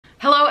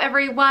Hello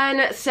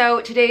everyone!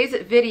 So today's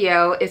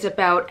video is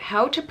about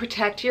how to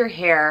protect your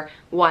hair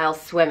while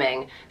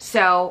swimming.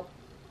 So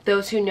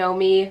those who know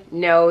me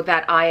know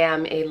that I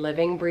am a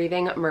living,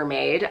 breathing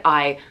mermaid.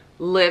 I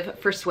live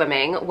for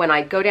swimming. When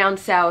I go down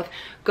south,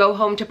 go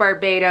home to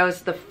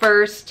Barbados, the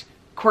first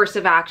course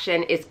of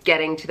action is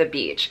getting to the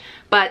beach.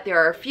 But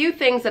there are a few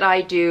things that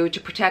I do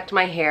to protect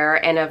my hair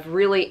and have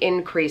really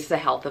increased the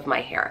health of my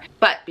hair.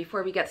 But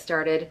before we get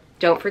started,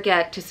 don't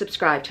forget to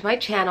subscribe to my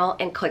channel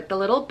and click the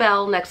little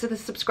bell next to the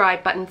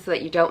subscribe button so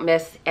that you don't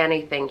miss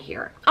anything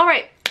here. All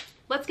right,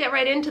 let's get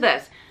right into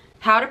this.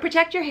 How to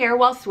protect your hair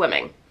while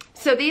swimming.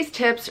 So these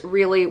tips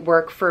really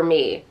work for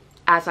me.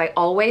 As I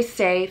always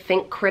say,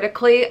 think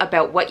critically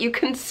about what you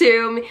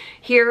consume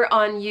here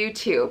on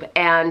YouTube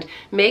and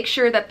make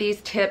sure that these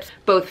tips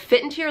both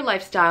fit into your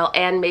lifestyle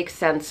and make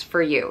sense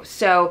for you.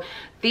 So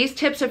these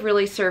tips have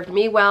really served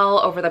me well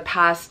over the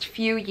past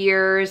few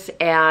years,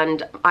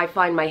 and I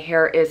find my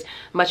hair is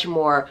much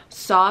more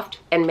soft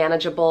and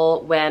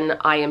manageable when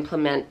I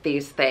implement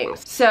these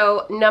things.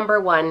 So number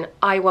one,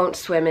 I won't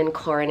swim in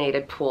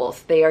chlorinated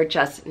pools. They are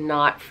just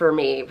not for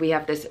me. We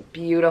have this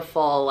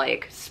beautiful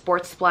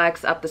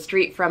sportsplex up the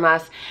street from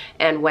us,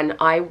 and when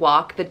I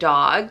walk the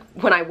dog,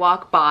 when I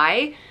walk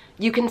by,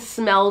 you can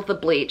smell the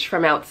bleach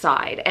from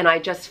outside, and I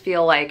just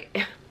feel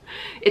like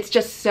it's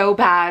just so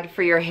bad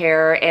for your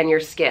hair and your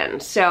skin.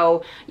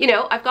 So, you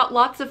know, I've got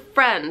lots of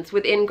friends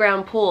with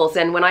in-ground pools,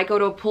 and when I go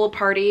to a pool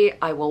party,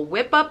 I will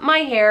whip up my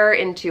hair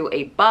into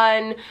a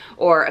bun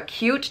or a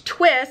cute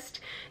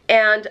twist,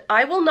 and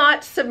I will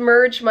not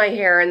submerge my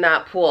hair in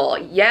that pool.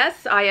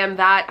 Yes, I am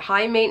that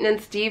high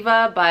maintenance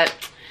diva, but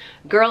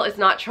girl is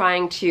not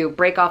trying to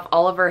break off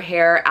all of her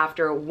hair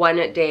after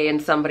one day in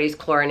somebody's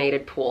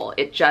chlorinated pool.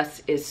 It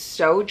just is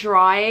so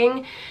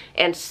drying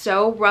and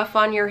so rough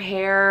on your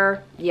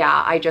hair.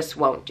 Yeah, I just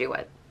won't do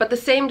it. But the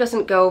same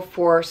doesn't go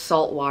for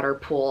saltwater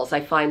pools. I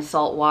find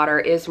salt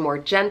water is more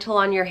gentle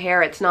on your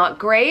hair. It's not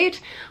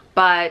great,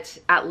 but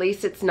at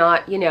least it's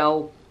not, you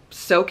know,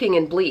 soaking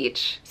in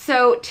bleach.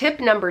 So tip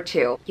number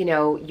two, you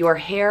know, your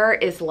hair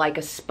is like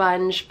a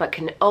sponge but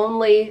can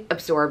only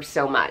absorb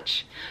so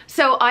much.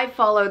 So I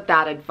followed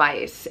that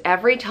advice.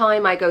 Every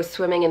time I go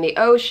swimming in the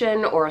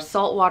ocean or a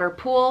saltwater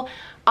pool,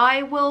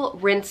 I will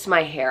rinse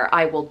my hair.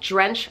 I will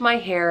drench my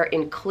hair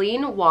in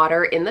clean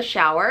water in the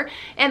shower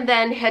and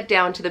then head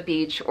down to the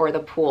beach or the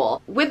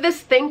pool. With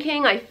this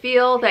thinking, I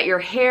feel that your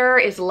hair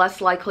is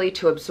less likely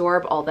to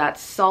absorb all that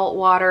salt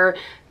water,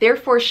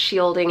 therefore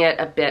shielding it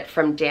a bit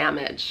from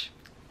damage.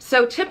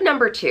 So tip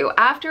number two,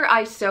 after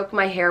I soak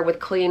my hair with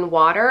clean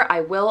water, I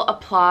will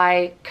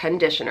apply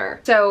conditioner.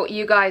 So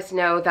you guys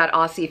know that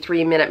Aussie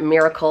 3-Minute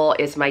Miracle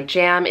is my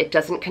jam. It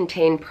doesn't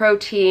contain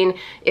protein.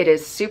 It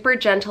is super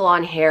gentle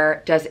on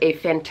hair, does a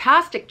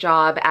fantastic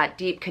job at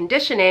deep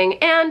conditioning,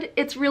 and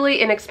it's really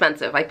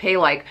inexpensive. I pay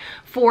like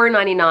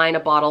 $4.99 a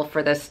bottle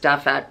for this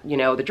stuff at, you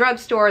know, the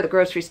drugstore, the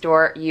grocery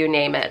store, you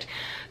name it.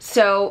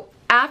 So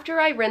after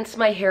I rinse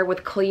my hair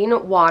with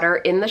clean water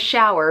in the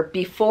shower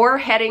before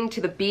heading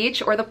to the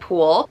beach or the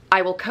pool,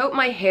 I will coat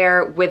my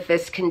hair with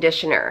this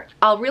conditioner.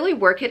 I'll really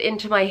work it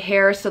into my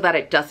hair so that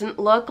it doesn't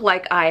look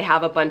like I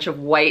have a bunch of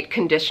white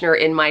conditioner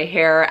in my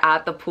hair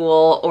at the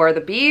pool or the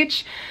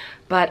beach,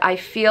 but I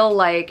feel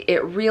like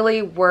it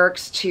really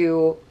works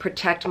to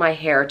protect my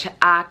hair, to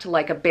act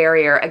like a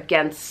barrier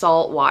against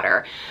salt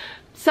water.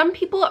 Some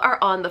people are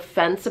on the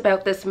fence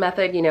about this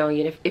method. You know,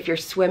 if you're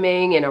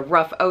swimming in a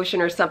rough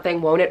ocean or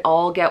something, won't it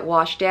all get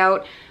washed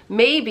out?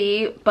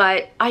 Maybe,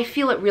 but I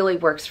feel it really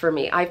works for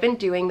me. I've been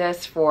doing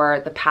this for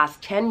the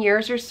past 10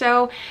 years or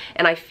so,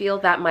 and I feel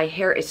that my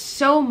hair is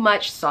so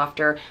much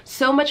softer,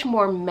 so much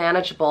more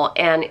manageable,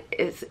 and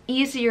it's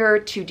easier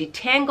to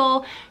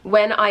detangle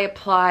when I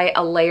apply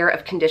a layer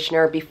of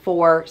conditioner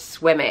before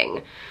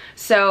swimming.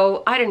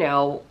 So, I don't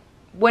know.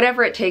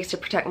 Whatever it takes to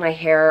protect my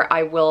hair,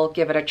 I will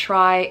give it a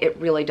try. It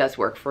really does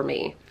work for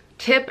me.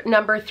 Tip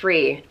number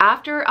three,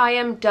 after I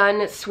am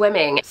done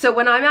swimming. So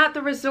when I'm at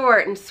the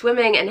resort and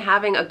swimming and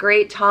having a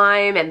great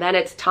time, and then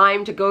it's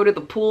time to go to the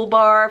pool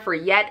bar for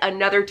yet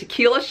another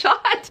tequila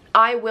shot,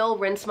 I will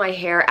rinse my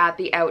hair at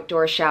the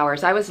outdoor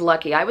showers. I was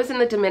lucky. I was in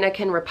the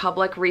Dominican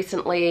Republic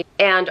recently,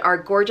 and our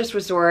gorgeous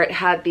resort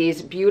had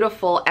these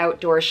beautiful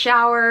outdoor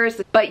showers.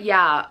 But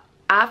yeah,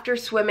 after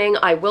swimming,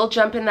 I will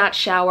jump in that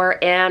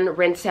shower and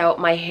rinse out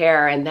my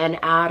hair and then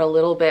add a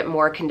little bit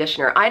more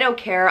conditioner. I don't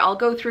care. I'll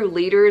go through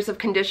liters of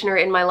conditioner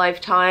in my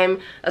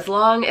lifetime as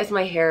long as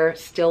my hair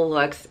still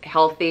looks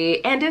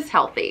healthy and is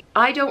healthy.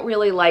 I don't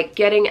really like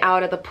getting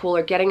out of the pool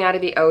or getting out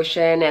of the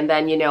ocean and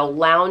then, you know,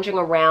 lounging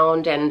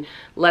around and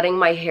letting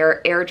my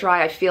hair air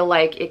dry. I feel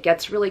like it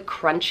gets really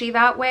crunchy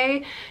that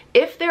way.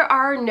 If there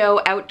are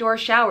no outdoor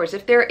showers,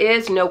 if there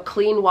is no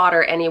clean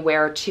water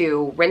anywhere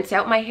to rinse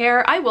out my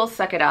hair, I will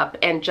suck it up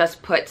and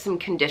just put some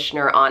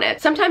conditioner on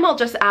it. Sometimes I'll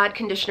just add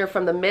conditioner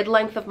from the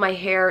mid-length of my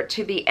hair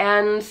to the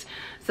ends.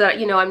 so that,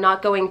 you know, I'm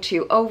not going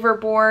too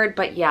overboard.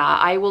 But yeah,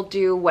 I will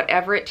do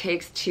whatever it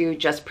takes to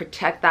just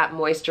protect that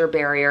moisture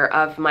barrier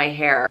of my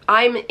hair.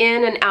 I'm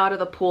in and out of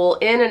the pool,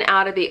 in and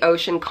out of the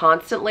ocean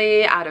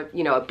constantly, out of,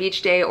 you know, a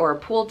beach day or a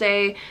pool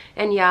day.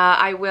 And yeah,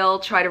 I will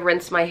try to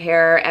rinse my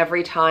hair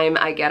every time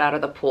I get out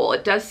of the pool.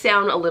 It does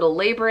sound a little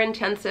labor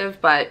intensive,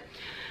 but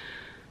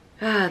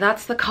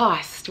that's the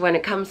cost when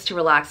it comes to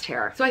relaxed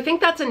hair. So I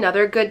think that's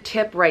another good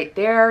tip right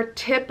there.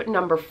 Tip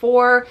number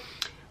 4,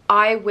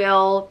 I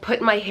will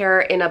put my hair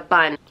in a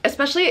bun.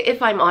 Especially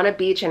if I'm on a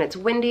beach and it's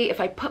windy,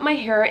 if I put my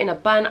hair in a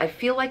bun, I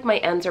feel like my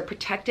ends are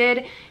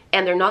protected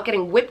and they're not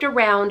getting whipped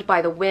around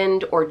by the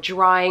wind or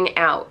drying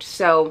out.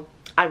 So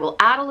I will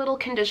add a little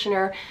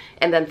conditioner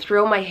and then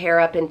throw my hair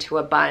up into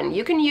a bun.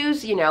 You can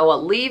use, you know, a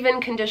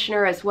leave-in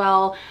conditioner as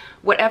well,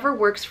 whatever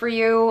works for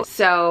you.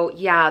 So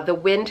yeah, the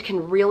wind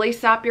can really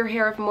sap your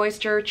hair of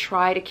moisture.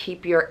 Try to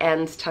keep your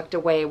ends tucked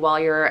away while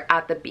you're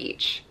at the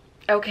beach.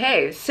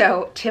 Okay,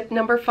 so tip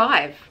number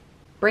 5,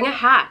 bring a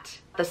hat.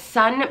 The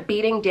sun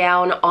beating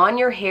down on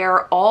your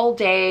hair all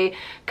day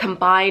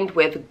combined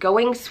with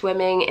going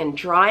swimming and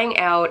drying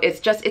out,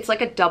 it's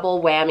like a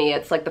double whammy.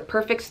 It's like the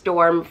perfect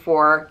storm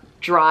for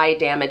dry,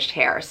 damaged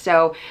hair.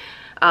 So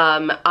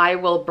I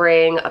will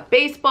bring a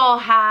baseball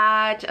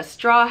hat, a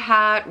straw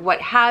hat, what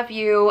have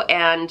you,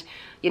 and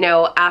you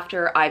know,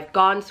 after I've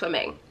gone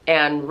swimming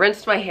and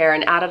rinsed my hair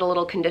and added a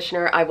little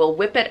conditioner, I will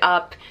whip it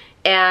up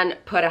and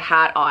put a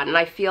hat on. And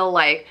I feel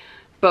like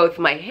both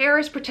my hair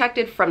is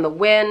protected from the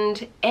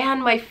wind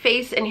and my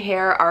face and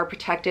hair are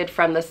protected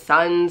from the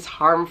sun's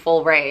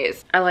harmful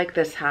rays. I like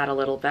this hat a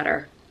little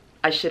better.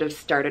 I should have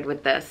started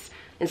with this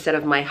instead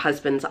of my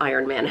husband's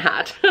Iron Man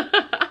hat.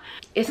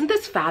 Isn't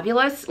this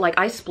fabulous? Like,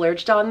 I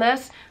splurged on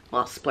this.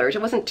 Well, splurge,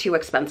 it wasn't too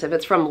expensive.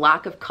 It's from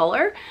Lack of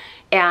Color,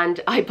 and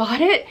I bought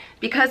it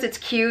because it's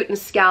cute and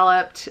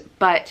scalloped,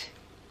 but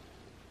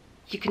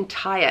you can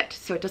tie it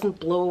so it doesn't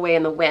blow away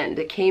in the wind.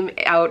 It came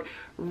out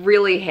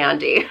really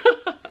handy.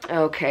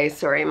 Okay,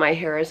 sorry, my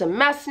hair is a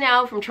mess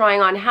now from trying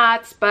on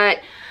hats, but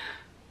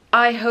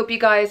I hope you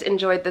guys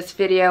enjoyed this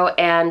video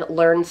and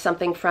learned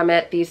something from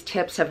it. These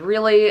tips have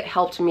really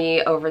helped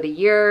me over the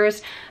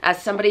years.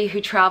 As somebody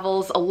who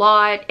travels a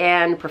lot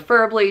and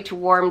preferably to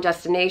warm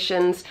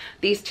destinations,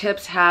 these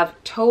tips have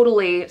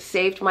totally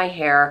saved my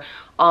hair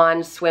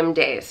on swim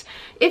days.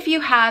 If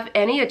you have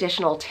any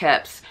additional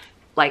tips,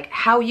 like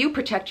how you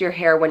protect your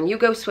hair when you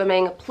go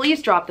swimming,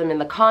 please drop them in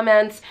the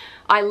comments.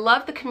 I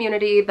love the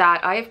community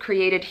that I've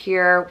created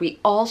here. We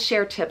all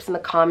share tips in the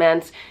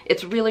comments.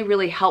 It's really,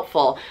 really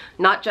helpful,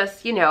 not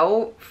just, you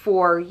know,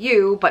 for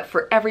you, but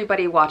for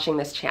everybody watching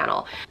this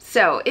channel.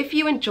 So if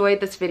you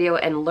enjoyed this video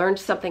and learned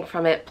something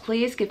from it,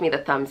 please give me the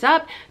thumbs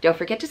up. Don't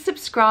forget to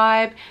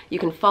subscribe. You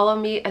can follow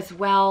me as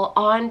well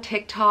on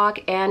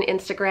TikTok and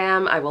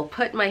Instagram. I will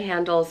put my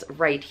handles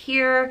right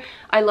here.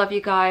 I love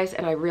you guys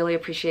and I really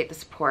appreciate the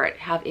support.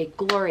 Have a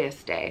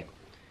glorious day.